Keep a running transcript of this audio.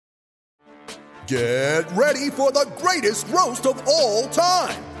Get ready for the greatest roast of all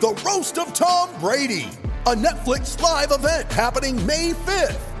time, the Roast of Tom Brady, a Netflix live event happening May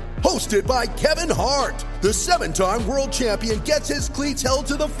 5th. Hosted by Kevin Hart, the 7-time world champion gets his cleats held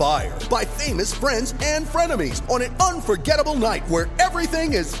to the fire by famous friends and frenemies on an unforgettable night where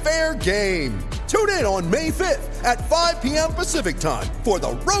everything is fair game. Tune in on May 5th at 5 p.m. Pacific time for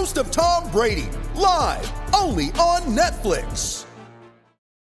the Roast of Tom Brady, live only on Netflix.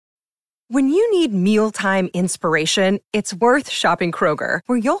 When you need mealtime inspiration, it's worth shopping Kroger,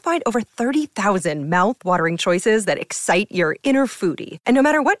 where you'll find over 30,000 mouth-watering choices that excite your inner foodie. And no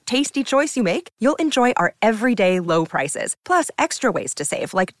matter what tasty choice you make, you'll enjoy our everyday low prices, plus extra ways to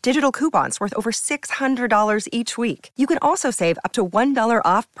save, like digital coupons worth over $600 each week. You can also save up to $1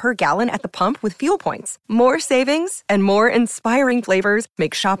 off per gallon at the pump with fuel points. More savings and more inspiring flavors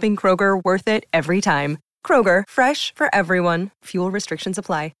make shopping Kroger worth it every time. Kroger, fresh for everyone. Fuel restrictions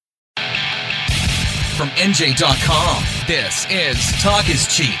apply. From NJ.com, this is Talk is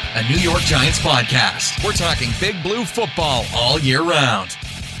Cheap, a New York Giants podcast. We're talking Big Blue football all year round.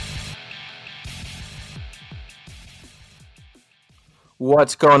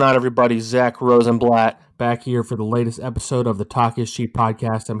 What's going on, everybody? Zach Rosenblatt back here for the latest episode of the Talk is Cheap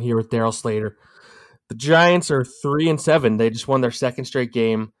podcast. I'm here with Daryl Slater. The Giants are 3-7. They just won their second straight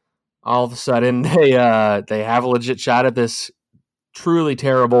game. All of a sudden, they have a legit shot at this truly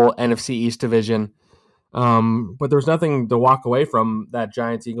terrible NFC East division. But there was nothing to walk away from that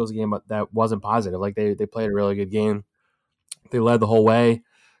Giants-Eagles game that wasn't positive. Like, they played a really good game. They led the whole way.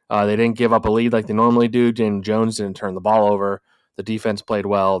 They didn't give up a lead like they normally do. Daniel Jones didn't turn the ball over. The defense played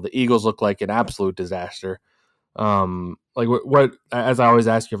well. The Eagles looked like an absolute disaster. What as I always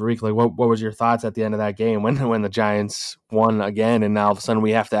ask you every week, like what was your thoughts at the end of that game when the Giants won again, and now all of a sudden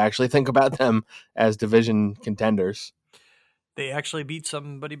we have to actually think about them as division contenders? They actually beat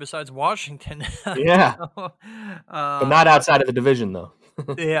somebody besides Washington. Yeah. But not outside of the division, though.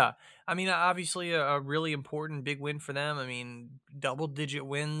 Yeah. I mean, obviously a really important big win for them. I mean, double-digit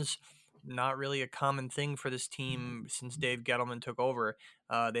wins, not really a common thing for this team since Dave Gettleman took over.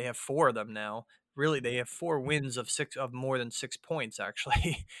 They have 4 of them now. Really, they have 4 wins of more than 6 points,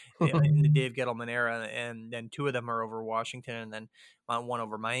 actually, in the Dave Gettleman era. And then 2 of them are over Washington, and then one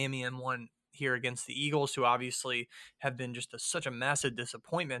over Miami and one here against the Eagles, who obviously have been just such a massive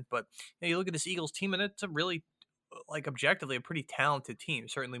disappointment. But you look at this Eagles team, and it's a really, objectively, a pretty talented team,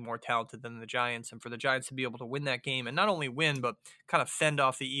 certainly more talented than the Giants. And for the Giants to be able to win that game, and not only win, but kind of fend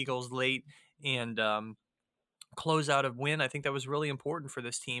off the Eagles late and close out a win, I think that was really important for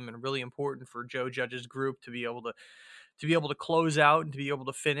this team and really important for Joe Judge's group to be able to close out and to be able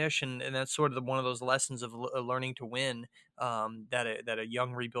to finish. And that's sort of one of those lessons of learning to win that a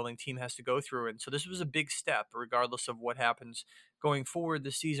young rebuilding team has to go through. And so this was a big step, regardless of what happens going forward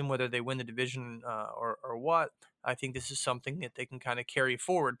this season, whether they win the division or what. I think this is something that they can kind of carry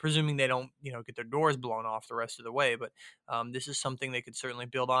forward, presuming they don't, get their doors blown off the rest of the way. But this is something they could certainly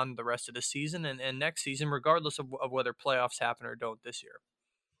build on the rest of the season and next season, regardless of whether playoffs happen or don't this year.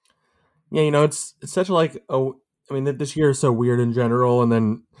 Yeah, it's such this year is so weird in general, and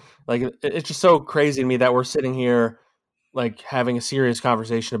then it's just so crazy to me that we're sitting here having a serious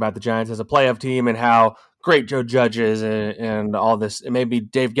conversation about the Giants as a playoff team and how great Joe Judge is and all this. It may be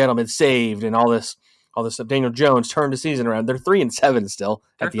Dave Gettleman saved and all this Daniel Jones turned the season around. They're 3-7 still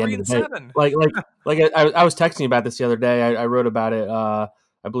at the end of the day. I was texting you about this the other day. I wrote about it. I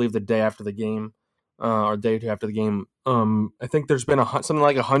believe the day after the game, or day or two after the game. I think there's been something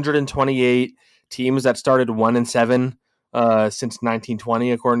like 128 teams that started 1-7 since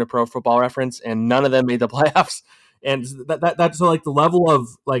 1920, according to Pro Football Reference, and none of them made the playoffs. And that's the level of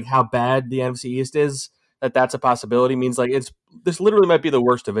how bad the NFC East is. That's a possibility means this literally might be the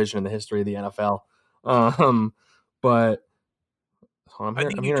worst division in the history of the NFL. But I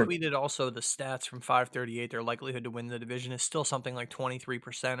think you tweeted also the stats from 538. Their likelihood to win the division is still something like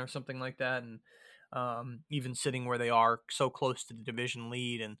 23% or something like that, and even sitting where they are so close to the division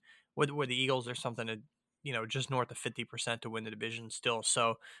lead, and where the Eagles are something to just north of 50% to win the division still.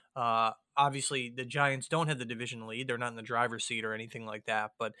 So obviously the Giants don't have the division lead. They're not in the driver's seat or anything like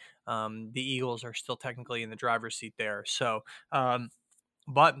that, but the Eagles are still technically in the driver's seat there. So,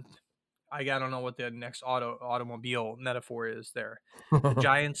 but I don't know what the next automobile metaphor is there. The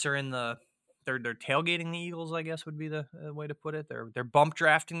Giants are they're tailgating the Eagles, I guess would be the way to put it. They're bump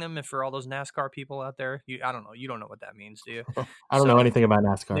drafting them. If for all those NASCAR people out there, I don't know. You don't know what that means, do you? I don't know anything about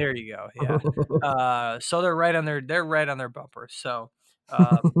NASCAR. There you go. Yeah. So they're right on their bumper. So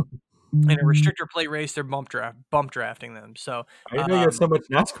in a restrictor plate race, they're bump drafting them. So I didn't know you had so much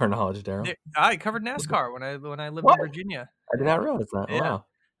NASCAR knowledge, Daryl. I covered NASCAR when I lived in Virginia. I did not realize that. Yeah. Wow.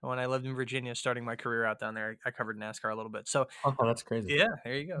 when I lived in Virginia, starting my career out down there. I covered NASCAR a little bit. So Oh, that's crazy. yeah,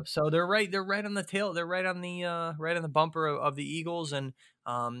 there you go. So they're right on the tail. They're right on the bumper of the Eagles, and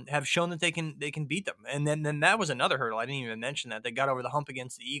have shown that they can beat them. And then that was another hurdle. I didn't even mention that they got over the hump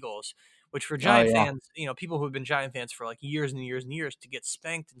against the Eagles, which for Giant fans, people who have been Giant fans for like years and years and years, to get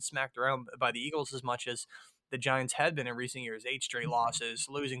spanked and smacked around by the Eagles as much as the Giants had been in recent years, 8 straight losses,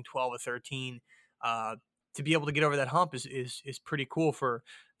 losing 12 of 13, to be able to get over that hump is pretty cool for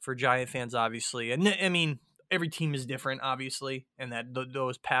Giant fans, obviously. And I mean, every team is different, obviously, and that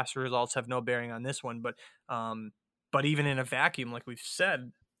those past results have no bearing on this one. But even in a vacuum, like we've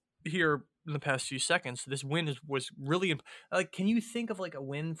said here in the past few seconds, this win was really like. Can you think of like a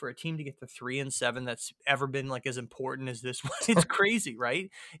win for a team to get to 3-7 that's ever been like as important as this one? It's crazy, right?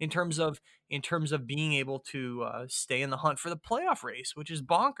 In terms of being able to stay in the hunt for the playoff race, which is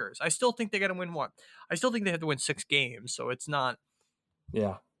bonkers. I still think they got to win one. I still think they have to win 6 games, so it's not.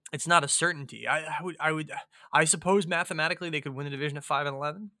 Yeah. It's not a certainty. I suppose mathematically they could win the division at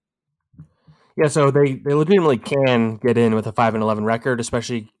 5-11. Yeah, so they legitimately can get in with a 5-11 record,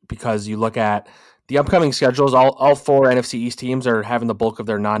 especially because you look at the upcoming schedules. All 4 NFC East teams are having the bulk of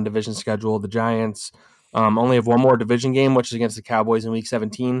their non-division schedule. The Giants only have one more division game, which is against the Cowboys in Week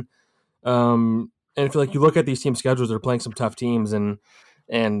 17. And if you look at these team schedules, they're playing some tough teams, and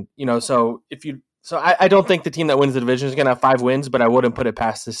so I don't think the team that wins the division is going to have 5 wins, but I wouldn't put it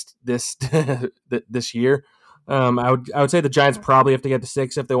past this this year. I would say the Giants probably have to get to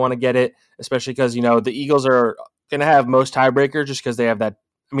 6 if they want to get it, especially because the Eagles are going to have most tiebreakers just because they have that.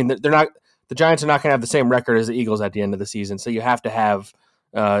 I mean, the Giants are not going to have the same record as the Eagles at the end of the season, so you have to have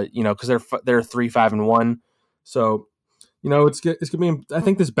because they're 3-5-1. So it's going to be. I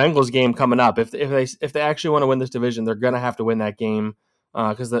think this Bengals game coming up, if they actually want to win this division, they're going to have to win that game.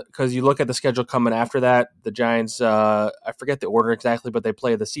 Because you look at the schedule coming after that, the Giants, I forget the order exactly, but they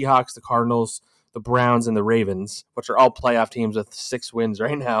play the Seahawks, the Cardinals, the Browns, and the Ravens, which are all playoff teams with 6 wins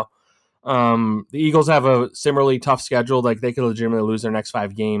right now. The Eagles have a similarly tough schedule. Like, they could legitimately lose their next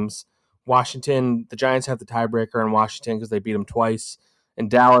 5 games. Washington, the Giants have the tiebreaker in Washington because they beat them twice. And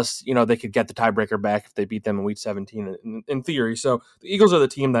Dallas, they could get the tiebreaker back if they beat them in Week 17 in theory. So the Eagles are the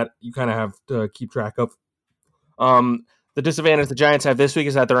team that you kind of have to keep track of. The disadvantage the Giants have this week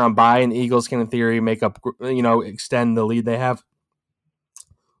is that they're on bye, and the Eagles can, in theory, make up, extend the lead they have.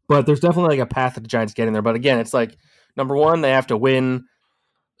 But there's definitely like a path that the Giants get in there. But again, it's like, number one, they have to win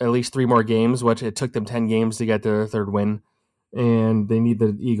at least 3 more games, which it took them 10 games to get their 3rd win. And they need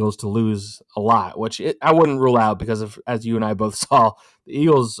the Eagles to lose a lot, which I wouldn't rule out because of, as you and I both saw, the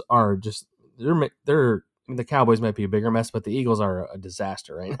Eagles are just, the Cowboys might be a bigger mess, but the Eagles are a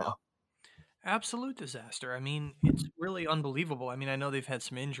disaster right now. Absolute disaster. I mean, it's really unbelievable. I mean, I know they've had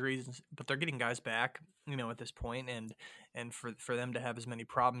some injuries, but they're getting guys back, at this point, and for them to have as many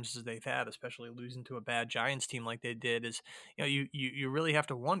problems as they've had, especially losing to a bad Giants team like they did, is you really have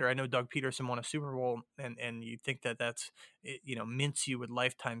to wonder. I know Doug Peterson won a Super Bowl, and you think that's mints you with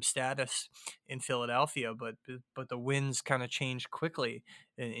lifetime status in Philadelphia, but the wins kind of change quickly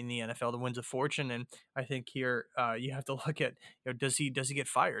in the NFL. The wins of fortune, and I think here you have to look at does he get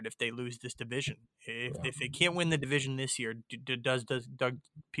fired if they lose this division? If they can't win the division this year, does Doug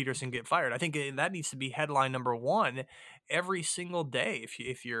Peterson get fired? I think that needs to be headline number 1 every single day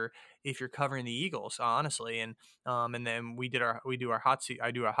if you're covering the Eagles, honestly. And then we do our hot seat.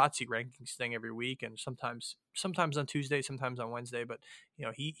 I do a hot seat rankings thing every week, and sometimes on Tuesday, sometimes on Wednesday. But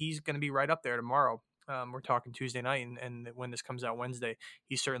he's going to be right up there tomorrow. We're talking Tuesday night, and when this comes out Wednesday,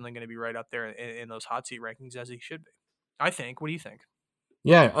 he's certainly going to be right up there in those hot seat rankings, as he should be, I think. What do you think?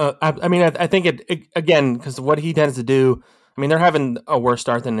 Yeah, I think it again, because what he tends to do, they're having a worse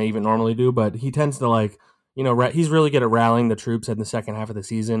start than they even normally do, but he tends to he's really good at rallying the troops in the second half of the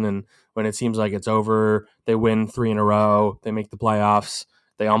season, and when it seems like it's over, they win 3 in a row, they make the playoffs,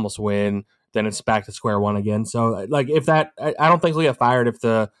 they almost win, then it's back to square one again. So I don't think he'll get fired if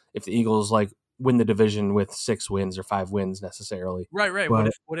the Eagles win the division with 6 wins or 5 wins necessarily. Right.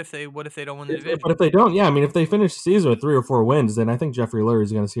 But what if they don't win the division? But if they don't, if they finish the season with 3 or 4 wins, then I think Jeffrey Lurie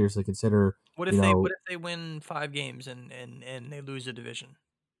is going to seriously consider. What if they win 5 games and they lose the division?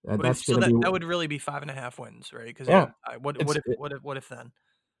 That would really be 5.5 wins, right? Because what if then?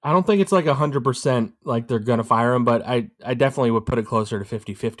 I don't think it's 100% they're going to fire him, but I definitely would put it closer to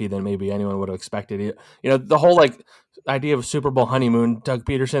 50-50 than maybe anyone would have expected. The whole idea of a Super Bowl honeymoon, Doug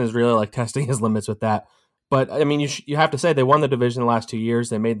Peterson is really testing his limits with that. But you have to say they won the division the last 2 years.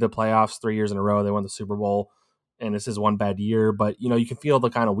 They made the playoffs 3 years in a row. They won the Super Bowl, and this is one bad year. But you can feel the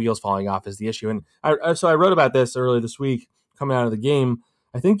kind of wheels falling off is the issue. And so I wrote about this earlier this week coming out of the game.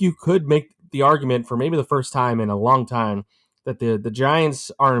 I think you could make the argument for maybe the first time in a long time that the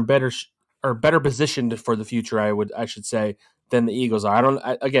Giants are in better positioned for the future. I should say than the Eagles are.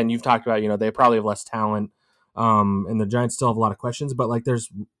 Again, you've talked about they probably have less talent, and the Giants still have a lot of questions. But like, there's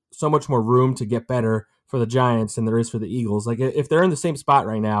so much more room to get better for the Giants than there is for the Eagles. Like, if they're in the same spot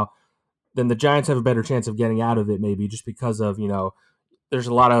right now, then the Giants have a better chance of getting out of it, maybe just because of there's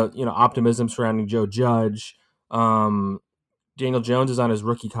a lot of optimism surrounding Joe Judge. Daniel Jones is on his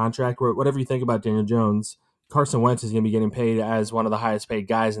rookie contract. Whatever you think about Daniel Jones, Carson Wentz is going to be getting paid as one of the highest paid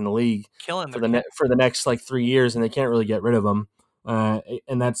guys in the league for the next like 3 years, and they can't really get rid of him.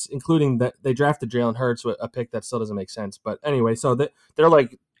 And that's including that they drafted Jalen Hurts, a pick that still doesn't make sense. But anyway, so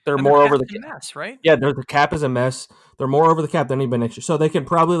they're more over the mess, right? Yeah, the cap is a mess. They're more over the cap than anybody next year, so they can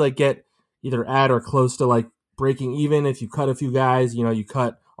probably like get either at or close to like breaking even if you cut a few guys. You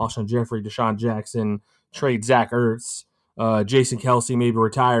cut Alshon Jeffrey, Deshaun Jackson, trade Zach Ertz. Jason Kelce maybe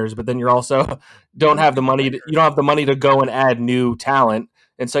retires, but then you're also don't have the money. You don't have the money to go and add new talent,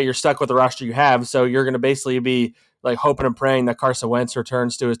 and so you're stuck with the roster you have. So you're going to basically be like hoping and praying that Carson Wentz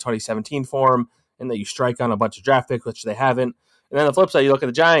returns to his 2017 form, and that you strike on a bunch of draft picks, which they haven't. And then on the flip side, you look at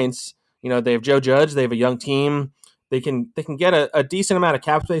the Giants. They have Joe Judge. They have a young team. They can get a decent amount of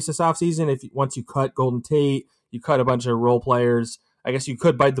cap space this offseason once you cut Golden Tate, you cut a bunch of role players. I guess you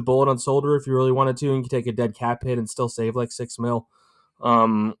could bite the bullet on Solder if you really wanted to, and you could take a dead cap hit and still save like $6 million.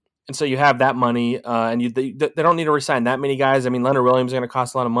 And so you have that money, and they don't need to resign that many guys. I mean, Leonard Williams is going to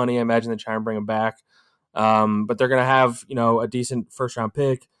cost a lot of money. I imagine they try and bring him back, but they're going to have a decent first round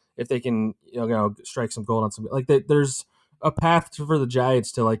pick if they can strike some gold on some. Like there's a path for the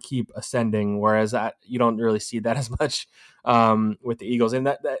Giants to like keep ascending, whereas you don't really see that as much with the Eagles. And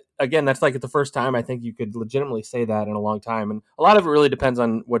that again, that's like the first time I think you could legitimately say that in a long time. And a lot of it really depends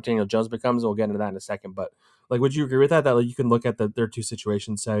on what Daniel Jones becomes. And we'll get into that in a second. But like, would you agree with that? That like, you can look at their two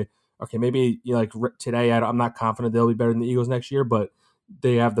situations, say, okay, maybe like today I'm not confident they'll be better than the Eagles next year, but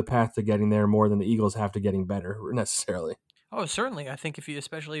they have the path to getting there more than the Eagles have to getting better necessarily. Oh, certainly. I think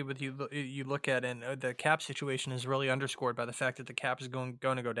especially with you look at, and the cap situation is really underscored by the fact that the cap is going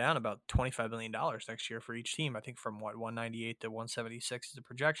to go down about $25 million next year for each team. I think from 198 to 176 is the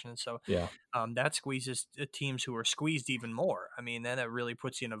projection. And so yeah, that squeezes teams who are squeezed even more. I mean, then it really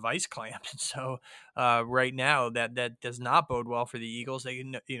puts you in a vice clamp. And so right now that does not bode well for the Eagles.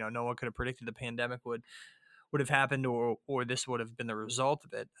 No one could have predicted the pandemic would have happened or this would have been the result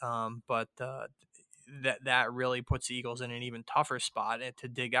of it. But that really puts the Eagles in an even tougher spot to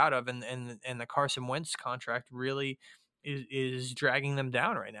dig out of, and the Carson Wentz contract really is dragging them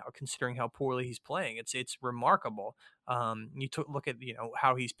down right now, considering how poorly he's playing. It's remarkable. You look at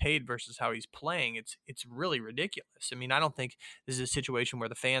how he's paid versus how he's playing. It's really ridiculous. I mean, I don't think this is a situation where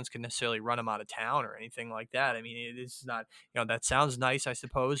the fans can necessarily run him out of town or anything like that. I mean, it is not. That sounds nice, I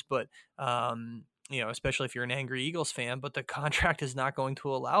suppose, but especially if you're an angry Eagles fan, but the contract is not going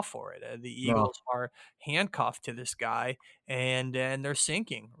to allow for it. The Eagles are handcuffed to this guy, and they're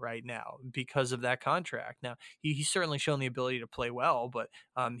sinking right now because of that contract. Now, he's certainly shown the ability to play well, but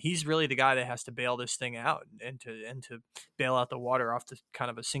he's really the guy that has to bail this thing out and to bail out the water off the kind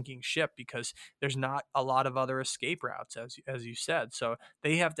of a sinking ship, because there's not a lot of other escape routes, as you said. So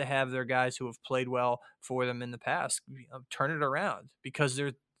they have to have their guys who have played well for them in the past turn it around, because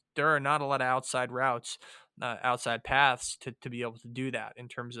there are not a lot of outside routes, outside paths to be able to do that in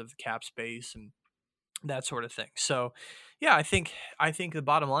terms of cap space and that sort of thing. So, yeah, I think the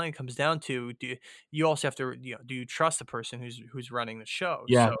bottom line comes down to, you also have to, do you trust the person who's running the show?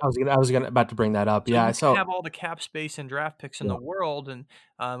 Yeah, so, I was about to bring that up. So yeah, you can have all the cap space and draft picks in the world, and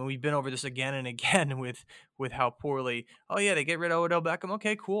we've been over this again and again with how poorly. Oh yeah, they get rid of Odell Beckham.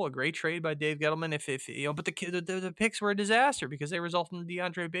 Okay, cool, a great trade by Dave Gettleman. But the picks were a disaster because they resulted in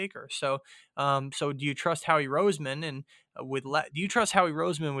DeAndre Baker. So do you trust Howie Roseman and do you trust Howie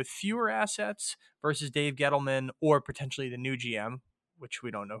Roseman with fewer assets versus Dave Gettleman or potentially the new GM, which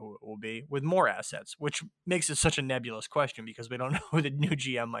we don't know who it will be, with more assets, which makes it such a nebulous question because we don't know who the new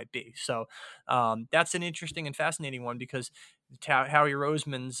GM might be. So that's an interesting and fascinating one, because Howie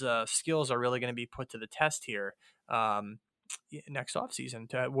Roseman's skills are really going to be put to the test here next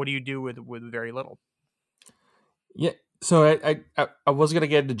offseason. What do you do with very little? Yeah. So I was going to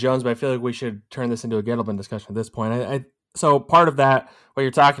get into Jones, but I feel like we should turn this into a Gettleman discussion at this point. So part of that, what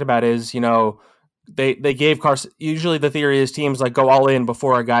you're talking about is, they gave Carson. Usually the theory is teams like go all in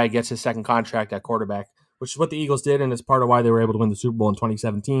before a guy gets his second contract at quarterback, which is what the Eagles did, and it's part of why they were able to win the Super Bowl in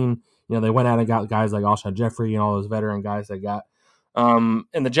 2017. They went out and got guys like Alshon Jeffrey and all those veteran guys they got. And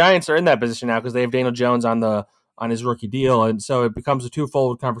the Giants are in that position now because they have Daniel Jones on his rookie deal, and so it becomes a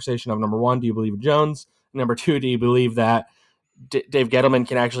twofold conversation of, number one, do you believe in Jones? Number two, do you believe that Dave Gettleman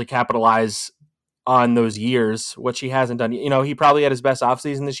can actually capitalize on those years, which he hasn't done. He probably had his best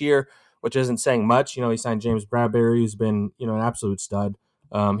offseason this year, which isn't saying much. He signed James Bradbury, who's been, an absolute stud.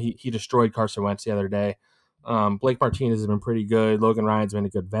 He destroyed Carson Wentz the other day. Blake Martinez has been pretty good. Logan Ryan's been a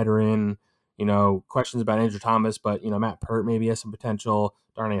good veteran. Questions about Andrew Thomas, but Matt Pert maybe has some potential.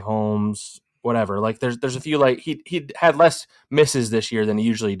 Darnay Holmes, whatever. Like there's a few, like he had less misses this year than he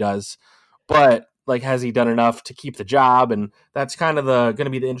usually does, but like has he done enough to keep the job? And that's kind of going to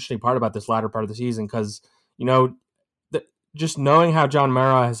be the interesting part about this latter part of the season, because just knowing how John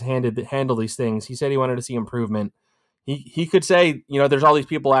Mara has handled these things, he said he wanted to see improvement. He could say, there's all these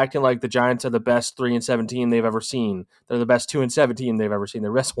people acting like the Giants are the best 3-7 team they've ever seen. They're the best 2-7 team they've ever seen.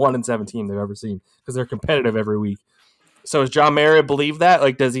 They're the best 1-7 team they've ever seen, because they're competitive every week. So does John Mara believe that?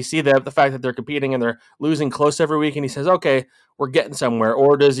 Like, does he see the fact that they're competing and they're losing close every week, and he says, okay, we're getting somewhere?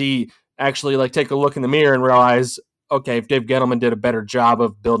 Or does he actually like take a look in the mirror and realize, okay, if Dave Gettleman did a better job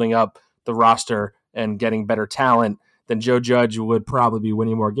of building up the roster and getting better talent, then Joe Judge would probably be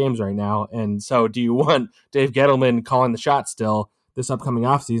winning more games right now? And so do you want Dave Gettleman calling the shots still this upcoming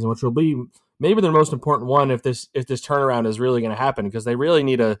offseason, which will be maybe their most important one if this turnaround is really going to happen, because they really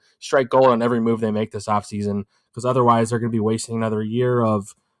need to strike gold on every move they make this offseason, because otherwise they're going to be wasting another year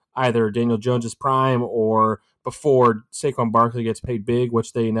of either Daniel Jones's prime or before Saquon Barkley gets paid big,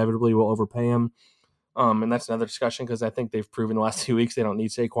 which they inevitably will overpay him. And that's another discussion, because I think they've proven the last 2 weeks they don't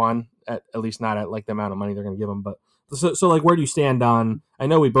need Saquon, at least not at like the amount of money they're going to give him. But so like, where do you stand on? I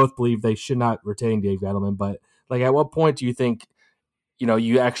know we both believe they should not retain Dave Gettleman, but like, at what point do you think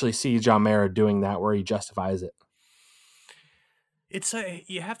you actually see John Mara doing that where he justifies it?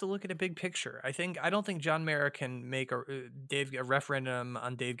 You have to look at a big picture. I don't think John Mara can make a referendum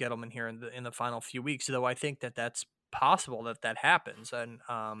on Dave Gettleman here in the final few weeks, though I think that's possible that happens. And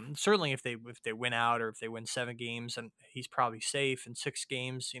certainly if they win out, or if they win 7 games, and he's probably safe in 6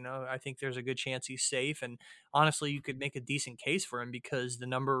 games, I think there's a good chance he's safe. And honestly, you could make a decent case for him, because the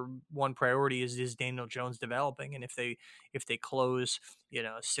number one priority is Daniel Jones developing. And if they close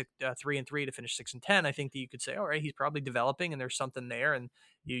 3-3 to finish 6-10, I think that you could say, all right, he's probably developing and there's something there, and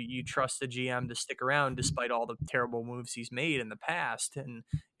you trust the GM to stick around despite all the terrible moves he's made in the past. And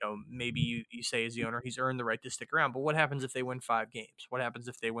maybe you say as the owner, he's earned the right to stick around. But what happens if they win 5 games? What happens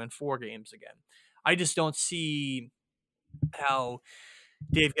if they win 4 games again? I just don't see how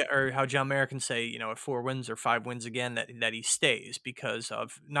how John Mara can say, at 4 wins or 5 wins again, that he stays, because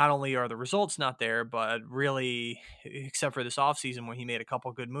of not only are the results not there, but really, except for this offseason when he made a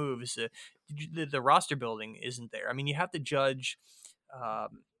couple good moves, the roster building isn't there. I mean, you have to judge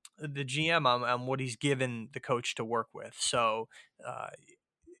the GM on what he's given the coach to work with. So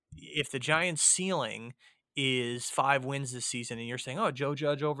if the Giants' ceiling is 5 wins this season, and you're saying, oh, Joe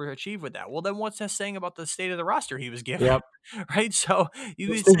Judge overachieved with that, well, then what's that saying about the state of the roster he was given? Yep. Right? So you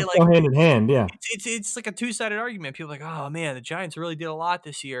would Those say, things like, go hand in hand. Yeah. it's like a two-sided argument. People are like, oh man, the Giants really did a lot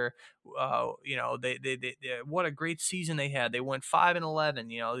this year. They what a great season they had. They went 5-11.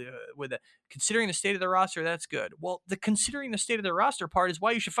 Considering the state of the roster, that's good. Well, the considering the state of the roster part is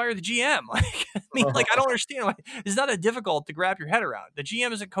why you should fire the GM. I don't understand why it's not that difficult to grab your head around. The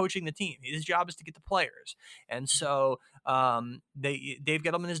GM isn't coaching the team. His job is to get the players. And so Dave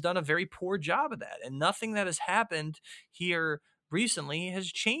Gettleman has done a very poor job of that. And nothing that has happened here recently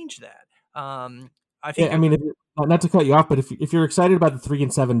has changed that. I think. Yeah, not to cut you off, but if you're excited about the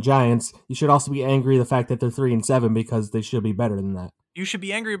 3-7 Giants, you should also be angry the fact that they're 3-7, because they should be better than that. You should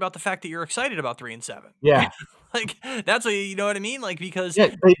be angry about the fact that you're excited about 3-7. Yeah. That's what, you know what I mean? Because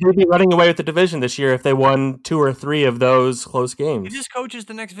they'd be running away with the division this year if they won 2 or 3 of those close games. If this coach is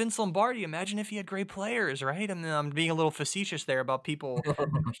the next Vince Lombardi, imagine if he had great players, right? I mean, I'm being a little facetious there about people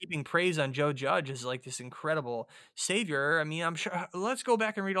keeping praise on Joe Judge as like this incredible savior. I mean, I'm sure. Let's go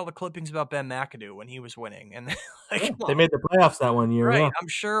back and read all the clippings about Ben McAdoo when he was winning, and they made the playoffs that one year, right? Yeah. I'm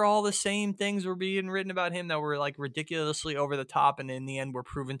sure all the same things were being written about him that were like ridiculously over the top, and in the end were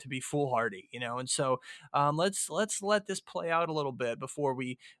proven to be foolhardy, And so let's let this play out a little bit before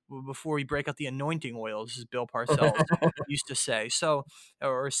we break out the anointing oils, as Bill Parcells used to say. So,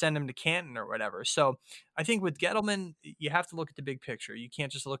 or send him to Canton or whatever. So I think with Gettleman, you have to look at the big picture. You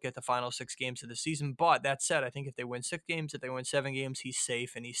can't just look at the final 6 games of the season. But that said, I think if they win 6 games, if they win 7 games, he's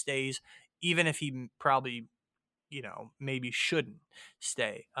safe and he stays, even if he probably maybe shouldn't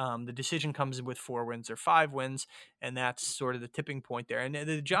stay. The decision comes with 4 wins or 5 wins, and that's sort of the tipping point there. And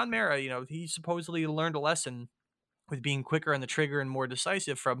the John Mara, he supposedly learned a lesson with being quicker on the trigger and more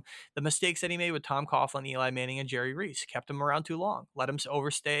decisive from the mistakes that he made with Tom Coughlin, Eli Manning, and Jerry Reese. Kept them around too long, let them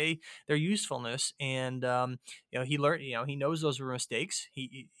overstay their usefulness. And, he learned, he knows those were mistakes.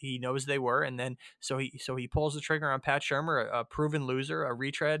 He knows they were. And then, so he pulls the trigger on Pat Shurmur, a proven loser, a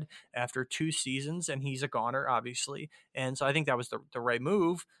retread after 2 seasons, and he's a goner, obviously. And so I think that was the right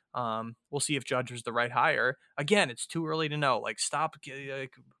move. We'll see if Judge was the right hire. Again, it's too early to know. Stop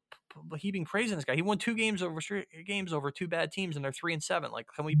heaping praise on this guy. He won 2 games over 2 bad teams, and they're 3-7.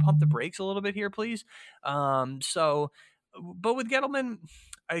 Can we pump the brakes a little bit here, please? But with Gettleman,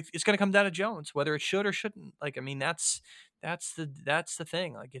 it's going to come down to Jones, whether it should or shouldn't. That's the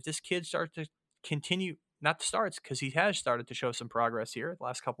thing. If this kid starts to continue, not the starts, because he has started to show some progress here the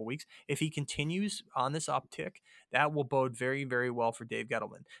last couple of weeks. If he continues on this uptick, that will bode very, very well for Dave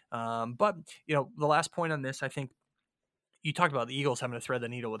Gettleman. But the last point on this, I think, you talked about the Eagles having to thread the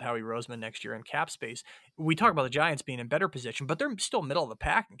needle with Howie Roseman next year in cap space. We talk about the Giants being in better position, but they're still middle of the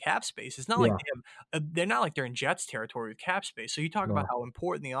pack in cap space. It's not like they're not like they're in Jets territory with cap space. So you talk about how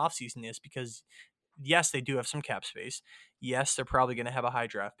important the offseason is because, yes, they do have some cap space. Yes, they're probably going to have a high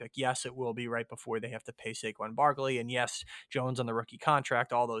draft pick. Yes, it will be right before they have to pay Saquon Barkley. And yes, Jones on the rookie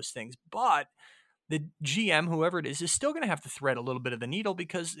contract, all those things. But the GM, whoever it is still going to have to thread a little bit of the needle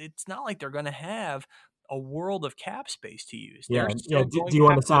because it's not like they're going to have a world of cap space to use. Do you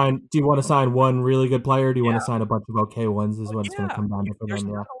want to sign one really good player? Or do you want to sign a bunch of okay ones? Is what it's going to come down to for There's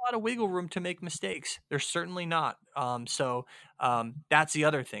them. not a lot of wiggle room to make mistakes. There's certainly not. That's the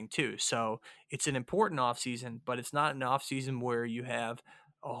other thing too. So it's an important offseason, but it's not an offseason where you have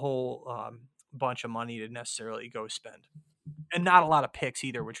a whole bunch of money to necessarily go spend, and not a lot of picks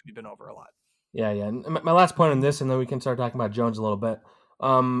either, which we've been over a lot. Yeah. And my last point on this, and then we can start talking about Jones a little bit.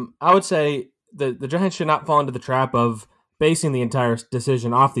 I would say the Giants should not fall into the trap of basing the entire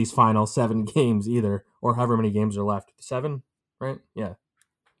decision off these final 7 games either, or however many games are left. 7, right? Yeah.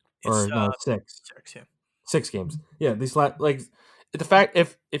 Or no, 6. 6, yeah. 6 games. Yeah, these the fact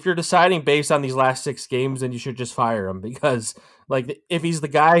if you're deciding based on these last 6 games, then you should just fire him because if he's the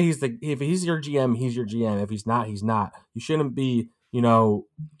guy, if he's your GM, he's your GM. If he's not, he's not. You shouldn't be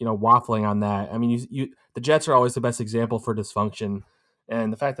waffling on that. I mean, the Jets are always the best example for dysfunction.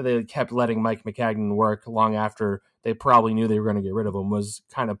 And the fact that they kept letting Mike Maccagnan work long after they probably knew they were going to get rid of him was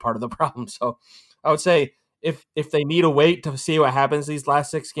kind of part of the problem. So I would say if they need to wait to see what happens these last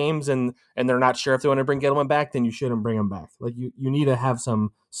 6 games and they're not sure if they want to bring Gettleman back, then you shouldn't bring him back. You need to have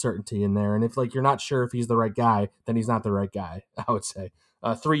some certainty in there. And if you're not sure if he's the right guy, then he's not the right guy, I would say.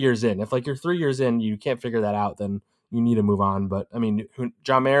 3 years in. If you're 3 years in, you can't figure that out, then you need to move on. But I mean,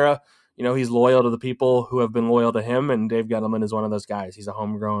 John Mara, he's loyal to the people who have been loyal to him, and Dave Gettleman is one of those guys. He's a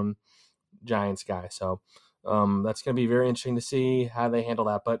homegrown Giants guy. So that's going to be very interesting to see how they handle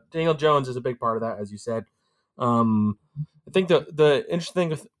that. But Daniel Jones is a big part of that, as you said. I think the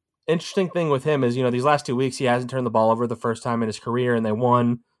interesting thing with him is, these last 2 weeks, he hasn't turned the ball over the first time in his career, and they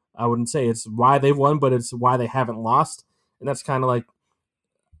won. I wouldn't say it's why they've won, but it's why they haven't lost. And that's kind of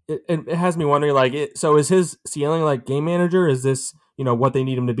it has me wondering, so is his ceiling game manager? Is this, what they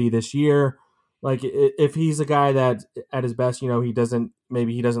need him to be this year? If he's a guy that at his best, he doesn't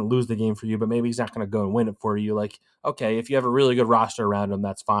lose the game for you, but maybe he's not going to go and win it for you. Okay, if you have a really good roster around him,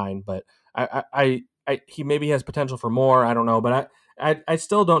 that's fine. But he maybe has potential for more. I don't know, but I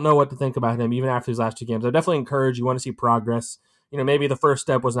still don't know what to think about him even after these last 2 games. I definitely encourage you want to see progress. Maybe the first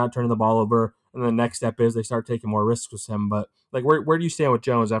step was not turning the ball over, and the next step is they start taking more risks with him. But where do you stand with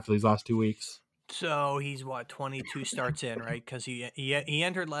Jones after these last 2 weeks? So he's 22 starts in, right? Because he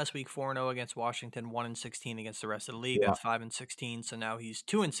entered last week 4-0 against Washington, 1-16 against the rest of the league. Yeah. That's 5-16. So now he's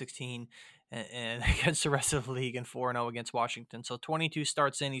 2-16 and against the rest of the league, and 4-0 against Washington. So 22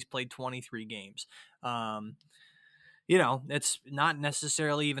 starts in. He's played 23 games. It's not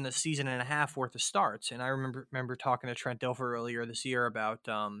necessarily even a season and a half worth of starts. And I remember talking to Trent Dilfer earlier this year about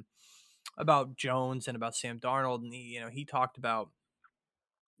Jones and about Sam Darnold, and he talked about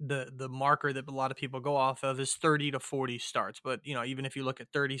the marker that a lot of people go off of is 30 to 40 starts. But, even if you look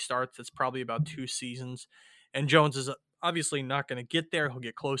at 30 starts, it's probably about 2 seasons. And Jones is obviously not going to get there. He'll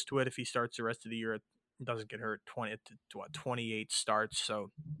get close to it if he starts the rest of the year. It doesn't get hurt 28 starts.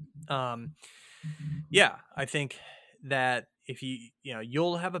 So, I think that if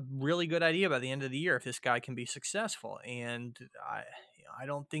you'll have a really good idea by the end of the year if this guy can be successful. And I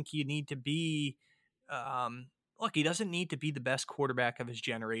don't think you need to be Look, he doesn't need to be the best quarterback of his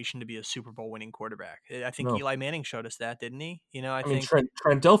generation to be a Super Bowl winning quarterback. I think No. Eli Manning showed us that, didn't he? I mean, think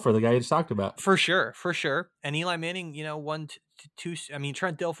Trent Dilfer, the guy you just talked about. for sure. And Eli Manning, won two. I mean,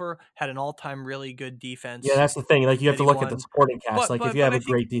 Trent Dilfer had an all-time really good defense. Yeah, that's the thing. Like, you have that to he look won. at the supporting cast. But If you have I a think,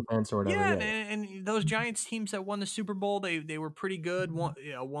 great defense or whatever. yeah, Yeah. and those Giants teams that won the Super Bowl, they were pretty good.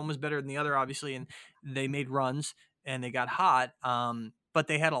 One was better than the other, obviously, and they made runs and they got hot. But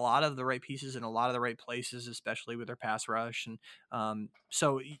they had a lot of the right pieces in a lot of the right places, especially with their pass rush. And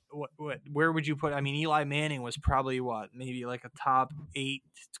so where would you put? I mean, Eli Manning was probably maybe like a top 8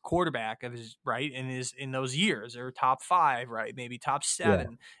 quarterback of his, right, in those years, or top 5, right, maybe top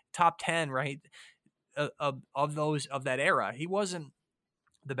 7, top 10, right, of that era. He wasn't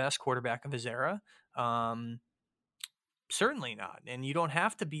the best quarterback of his era. Certainly not, and you don't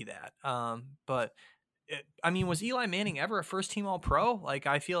have to be that. But was Eli Manning ever a first-team All-Pro? Like,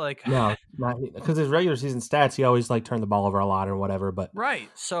 I feel like No, not because his regular season stats, he always turned the ball over a lot or whatever. But right,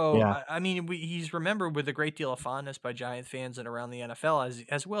 so yeah. He's remembered with a great deal of fondness by Giant fans and around the NFL,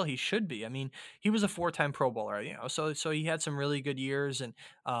 as well he should be. I mean, he was a 4-time Pro Bowler, so he had some really good years, and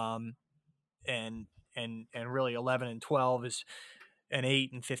really 11 and 12 and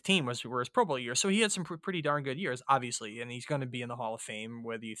 8 and 15 were his Pro Bowl years. So he had some pretty darn good years, obviously, and he's going to be in the Hall of Fame,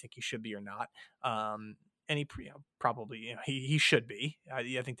 whether you think he should be or not. And he probably, he should be. I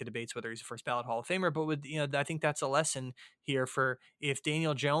think the debate's whether he's a first ballot Hall of Famer, but with, I think that's a lesson here for if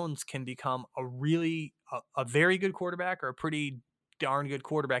Daniel Jones can become a very good quarterback or a pretty darn good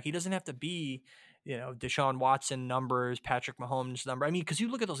quarterback. He doesn't have to be, Deshaun Watson numbers, Patrick Mahomes number. I mean, because you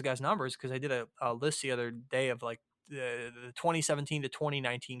look at those guys' numbers, because I did a list the other day of like the 2017 to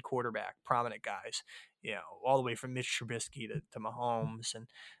 2019 quarterback prominent guys, all the way from Mitch Trubisky to Mahomes and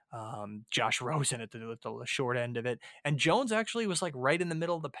Josh Rosen at the short end of it. And Jones actually was like right in the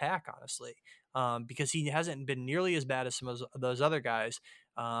middle of the pack, honestly, because he hasn't been nearly as bad as some of those other guys.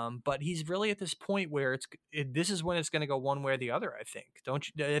 But he's really at this point where this is when it's going to go one way or the other, I think.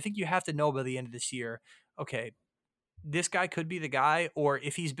 I think you have to know by the end of this year, okay, this guy could be the guy, or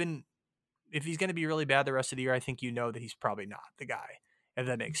if he's going to be really bad the rest of the year, I think that he's probably not the guy, if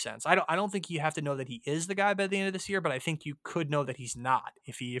that makes sense. I don't think you have to know that he is the guy by the end of this year, but I think you could know that he's not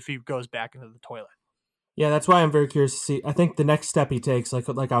if he goes back into the toilet. Yeah, that's why I'm very curious to see. I think the next step he takes,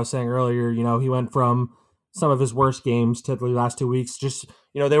 like I was saying earlier, he went from some of his worst games to the last 2 weeks. Just,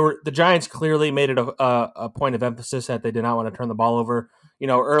 the Giants clearly made it a point of emphasis that they did not want to turn the ball over.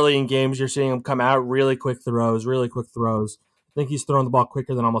 Early in games, you're seeing him come out really quick throws. I think he's thrown the ball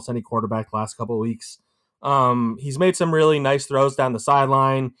quicker than almost any quarterback the last couple of weeks. He's made some really nice throws down the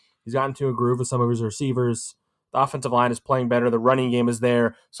sideline. He's gotten to a groove with some of his receivers. The offensive line is playing better. The running game is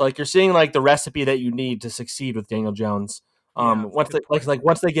there. So you're seeing the recipe that you need to succeed with Daniel Jones. Once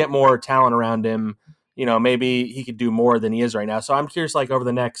they get more talent around him, maybe he could do more than he is right now. So I'm curious, over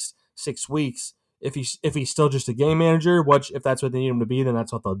the next 6 weeks, if he's still just a game manager, if that's what they need him to be, then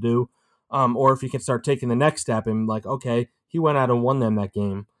that's what they'll do. Or if he can start taking the next step and okay, he went out and won them that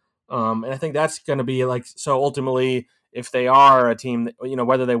game. And I think that's going to be so ultimately, if they are a team,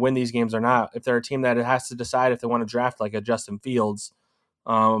 whether they win these games or not, if they're a team that has to decide if they want to draft a Justin Fields,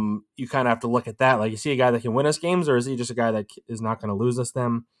 you kind of have to look at that. You see a guy that can win us games, or is he just a guy that is not going to lose us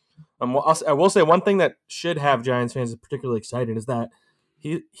them? I will say one thing that should have Giants fans particularly excited is that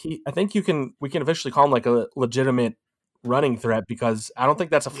I think we can officially call him a legitimate running threat, because I don't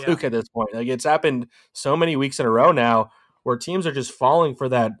think that's a fluke at this point. It's happened so many weeks in a row now where teams are just falling for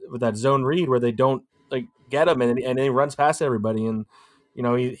that zone read where they don't get him and he runs past everybody. And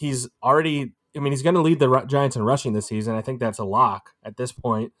he's already, he's going to lead the Giants in rushing this season. I think that's a lock at this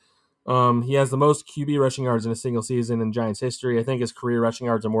point. He has the most QB rushing yards in a single season in Giants history. I think his career rushing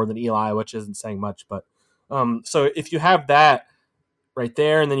yards are more than Eli, which isn't saying much, but so if you have that right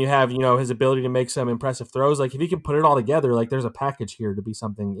there, and then you have, his ability to make some impressive throws. If he can put it all together, there's a package here to be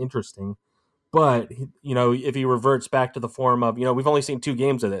something interesting. But, if he reverts back to the form of, we've only seen 2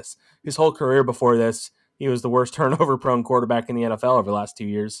 games of this. His whole career before this, he was the worst turnover-prone quarterback in the NFL over the last 2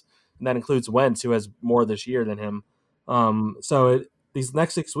 years. And that includes Wentz, who has more this year than him. These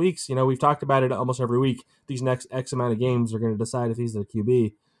next 6 weeks, we've talked about it almost every week. These next X amount of games are going to decide if he's the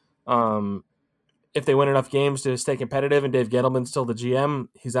QB. If they win enough games to stay competitive and Dave Gettleman's still the GM,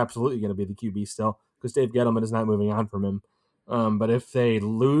 he's absolutely going to be the QB still, because Dave Gettleman is not moving on from him. But if they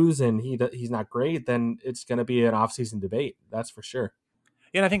lose and he's not great, then it's going to be an offseason debate. That's for sure.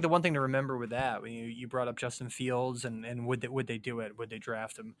 Yeah, and I think the one thing to remember with that, when you brought up Justin Fields and would they do it? Would they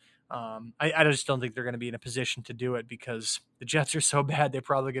draft him? I just don't think they're going to be in a position to do it, because the Jets are so bad. They're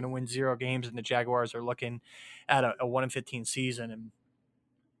probably going to win 0 games, and the Jaguars are looking at a 1-15 season. And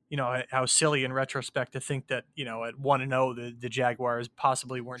how silly in retrospect to think that, at 1-0, the Jaguars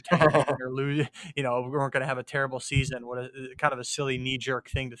possibly weren't tanking or lose, weren't going to have a terrible season. What a kind of a silly knee jerk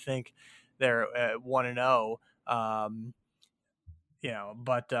thing to think they're at 1-0.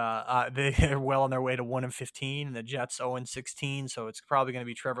 But they're well on their way to 1-15, and the Jets 0-16. So it's probably going to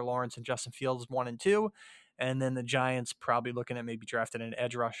be Trevor Lawrence and Justin Fields 1-2. And then the Giants probably looking at maybe drafting an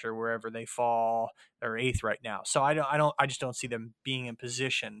edge rusher wherever they fall. They're 8th right now. So I just don't see them being in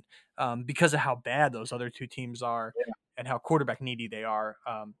position because of how bad those other two teams are and how quarterback needy they are.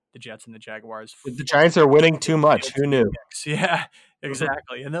 The Jets and the Jaguars. The Giants are winning too much. Who knew? Yeah,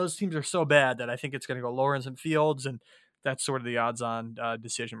 exactly. And those teams are so bad that I think it's going to go Lawrence and Fields, and that's sort of the odds-on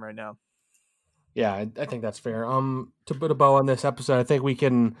decision right now. Yeah, I think that's fair. To put a bow on this episode, I think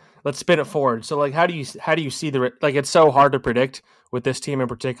let's spin it forward. So, like, how do you see it's so hard to predict with this team in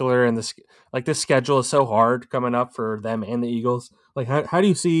particular, and this schedule is so hard coming up for them and the Eagles. Like, how do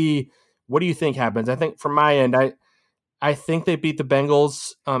you see? What do you think happens? I think from my end, I think they beat the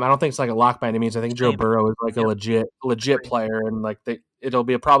Bengals. I don't think it's like a lock by any means. I think Joe Burrow is like a legit player, and like it'll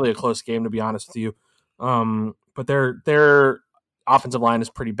be probably a close game, to be honest with you. But their offensive line is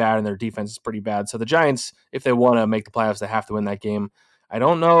pretty bad and their defense is pretty bad. So the Giants, if they want to make the playoffs, they have to win that game. I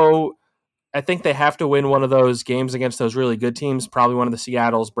don't know. I think they have to win one of those games against those really good teams, probably one of the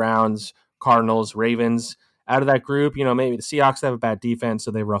Seattles, Browns, Cardinals, Ravens. Out of that group, maybe the Seahawks have a bad defense,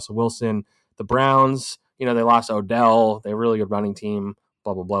 so they have Russell Wilson. The Browns, they lost Odell. They have a really good running team,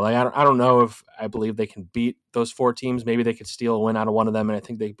 blah, blah, blah. Like, I don't know if I believe they can beat those 4 teams. Maybe they could steal a win out of one of them, and I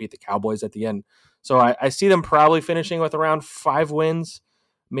think they beat the Cowboys at the end. So I see them probably finishing with around 5 wins,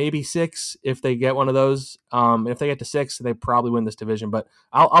 maybe 6 if they get one of those. If they get to 6, they probably win this division. But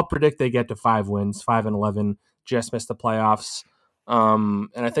I'll predict they get to 5 wins, 5-11, just missed the playoffs. And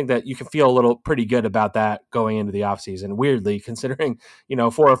I think that you can feel pretty good about that going into the offseason. Weirdly, considering,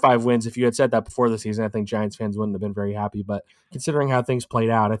 4 or 5 wins, if you had said that before the season, I think Giants fans wouldn't have been very happy. But considering how things played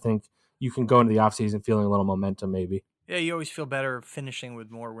out, I think you can go into the offseason feeling a little momentum maybe. Yeah, you always feel better finishing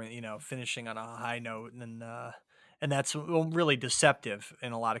with more, finishing on a high note, and that's really deceptive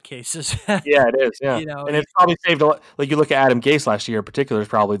in a lot of cases. Yeah, it is. Yeah, and it's probably saved a lot. Like you look at Adam Gase last year in particular is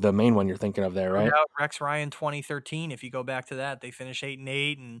probably the main one you're thinking of there, right? Rex Ryan 2013. If you go back to that, they finished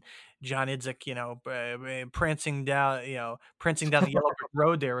 8-8, and John Idzik, prancing down the yellow brick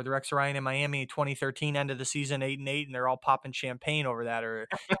road there with Rex Ryan in Miami 2013, end of the season 8-8, and they're all popping champagne over that,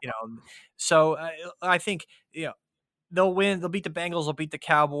 So I think they'll win. They'll beat the Bengals. They'll beat the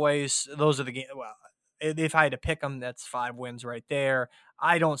Cowboys. Those are the games. Well, if I had to pick them, that's 5 wins right there.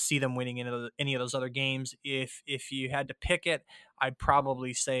 I don't see them winning any of those other games. If you had to pick it, I'd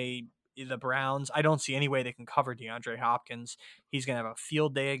probably say the Browns. I don't see any way they can cover DeAndre Hopkins. He's going to have a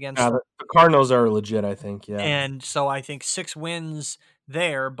field day against them. The Cardinals are legit, I think. Yeah, and so I think 6 wins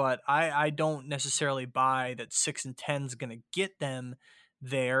there, but I don't necessarily buy that 6-10 is going to get them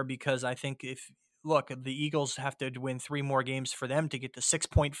there, because I think Look, the Eagles have to win 3 more games for them to get to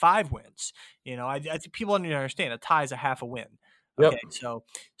 6.5 wins. I think people need to understand a tie is a half a win. Okay, yep.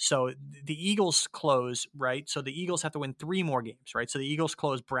 So the Eagles close, right? So the Eagles have to win 3 more games, right? So the Eagles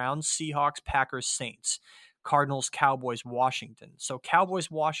close Browns, Seahawks, Packers, Saints, Cardinals, Cowboys, Washington. So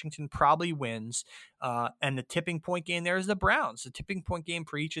Cowboys, Washington probably wins. And the tipping point game there is the Browns. The tipping point game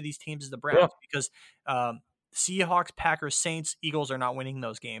for each of these teams is the Browns, because Seahawks, Packers, Saints, Eagles are not winning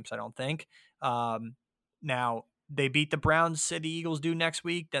those games, I don't think. Now, they beat the Browns, the Eagles do next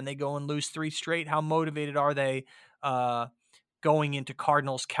week, then they go and lose 3 straight. How motivated are they going into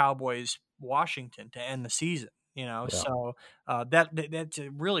Cardinals, Cowboys, Washington to end the season? So that's a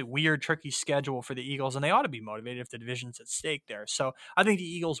really weird, tricky schedule for the Eagles, and they ought to be motivated if the division's at stake there. So I think the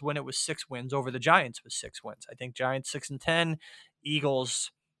Eagles win it with 6 wins over the Giants with 6 wins. I think Giants 6-10,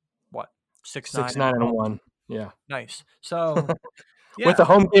 Eagles 6-9-1. Yeah, nice. So with a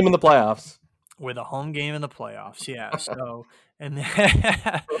home game in the playoffs. With a home game in the playoffs, yeah. So, and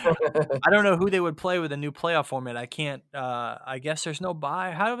I don't know who they would play with a new playoff format. I can't. I guess there's no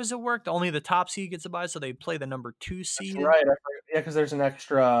bye. How does it work? Only the top seed gets a bye, so they play the number 2 seed. That's right. Yeah, because there's an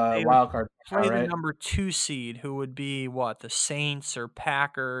extra wild card. Play the number 2 seed, who would be the Saints or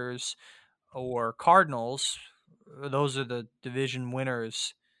Packers or Cardinals. Those are the division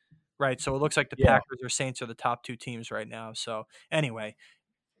winners, right? So it looks like the Packers or Saints are the top 2 teams right now. So anyway.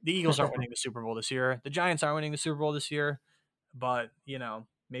 The Eagles aren't winning the Super Bowl this year. The Giants aren't winning the Super Bowl this year. But,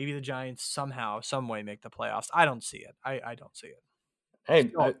 maybe the Giants somehow, some way make the playoffs. I don't see it. I don't see it.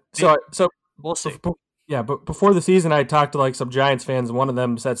 Hey, so we'll see. But before the season, I talked to some Giants fans, and one of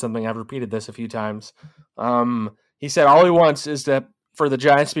them said something. I've repeated this a few times. He said all he wants is for the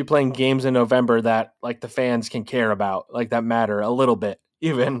Giants to be playing games in November that the fans can care about, that matter a little bit.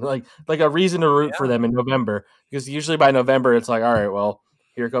 even like a reason to root for them in November, because usually by November it's like, all right, well,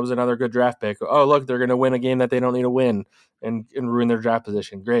 here comes another good draft pick. Oh, look, they're going to win a game that they don't need to win and ruin their draft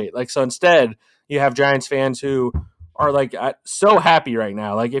position. Great. Like, so instead you have Giants fans who are like so happy right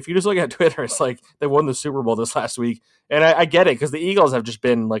now. Like, if you just look at Twitter, it's like they won the Super Bowl this last week. And I get it, because the Eagles have just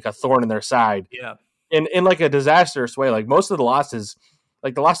been like a thorn in their side. Yeah. In like a disastrous way. Like, most of the losses,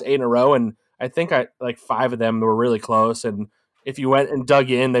 like the last 8 in a row, and I think like 5 of them were really close. And if you went and dug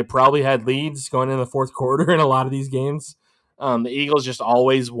in, they probably had leads going in the fourth quarter in a lot of these games. The Eagles just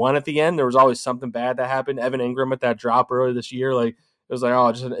always won at the end. There was always something bad that happened. Evan Ingram with that drop earlier this year, like, it was like, oh,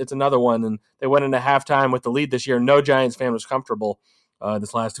 it's another one. And they went into halftime with the lead this year. No Giants fan was comfortable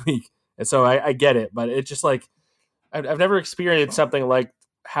this last week. And so I get it, but it's just like, I've never experienced something like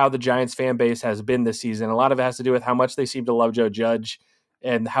how the Giants fan base has been this season. A lot of it has to do with how much they seem to love Joe Judge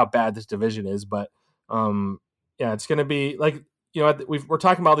and how bad this division is. But yeah, it's going to be like, we're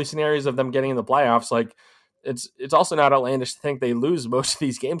talking about all these scenarios of them getting in the playoffs. Like, it's also not outlandish to think they lose most of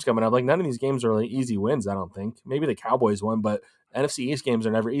these games coming up. Like, none of these games are really easy wins, I don't think. Maybe the Cowboys won, but NFC East games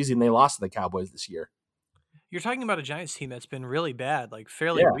are never easy, and they lost to the Cowboys this year. You're talking about a Giants team that's been really bad, like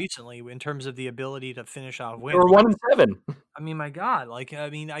fairly recently, in terms of the ability to finish off wins. They were 1-7. I mean, my God,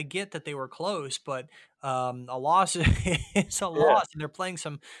 I get that they were close, but a loss is a loss, and they're playing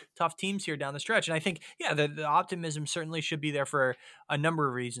some tough teams here down the stretch. And I think, the optimism certainly should be there for a number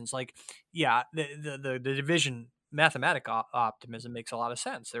of reasons. Like, the division mathematical optimism makes a lot of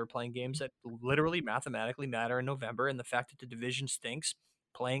sense. They were playing games that literally mathematically matter in November, and the fact that the division stinks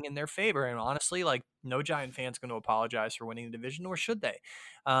playing in their favor. And honestly, like, no Giant fan's going to apologize for winning the division, nor should they.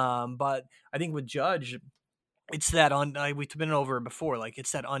 But I think with Judge, it's that we've been over it before. Like,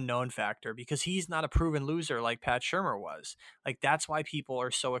 it's that unknown factor, because he's not a proven loser like Pat Shurmur was. Like, that's why people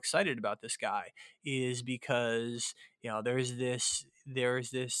are so excited about this guy, is because there's this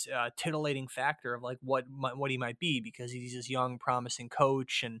titillating factor of like what he might be, because he's this young, promising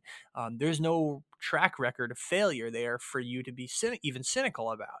coach, and there's no track record of failure there for you to be even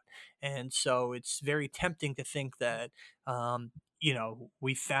cynical about. And so it's very tempting to think that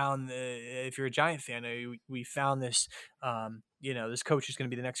we found, if you're a Giant fan, we found this, this coach is going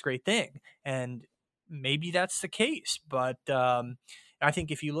to be the next great thing. And maybe that's the case. But I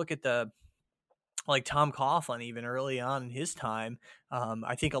think if you look at like Tom Coughlin, even early on in his time,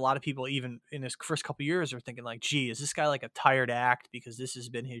 I think a lot of people, even in his first couple of years, are thinking like, gee, is this guy like a tired act because this has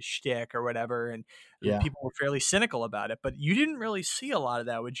been his shtick or whatever? And people were fairly cynical about it. But you didn't really see a lot of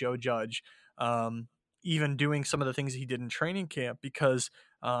that with Joe Judge. Even doing some of the things he did in training camp, because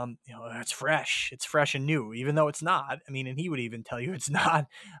it's fresh and new, even though it's not. I mean, and he would even tell you it's not.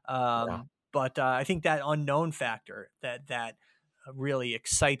 But I think that unknown factor that really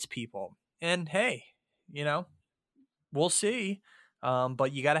excites people. And hey, we'll see.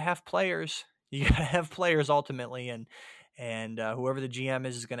 But you got to have players. You got to have players ultimately, and whoever the GM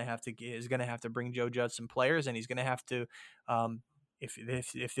is going to have to bring Joe Judge some players, and he's going to have to.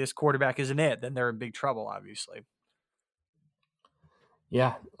 If this quarterback isn't it, then they're in big trouble, obviously.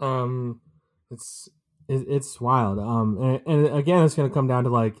 Yeah, it's wild. And again, it's going to come down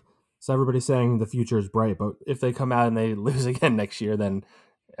to like, so everybody's saying the future is bright, but if they come out and they lose again next year, then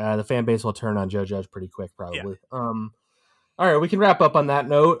the fan base will turn on Joe Judge pretty quick, probably. Yeah. All right, we can wrap up on that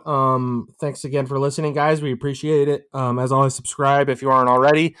note. Thanks again for listening, guys. We appreciate it. As always, subscribe if you aren't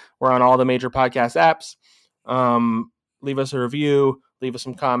already. We're on all the major podcast apps. Leave us a review, leave us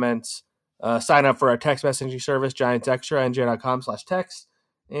some comments, sign up for our text messaging service, Giants Extra, nj.com/text,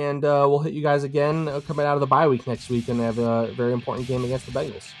 and we'll hit you guys again coming out of the bye week next week, and have a very important game against the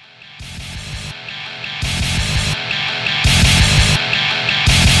Bengals.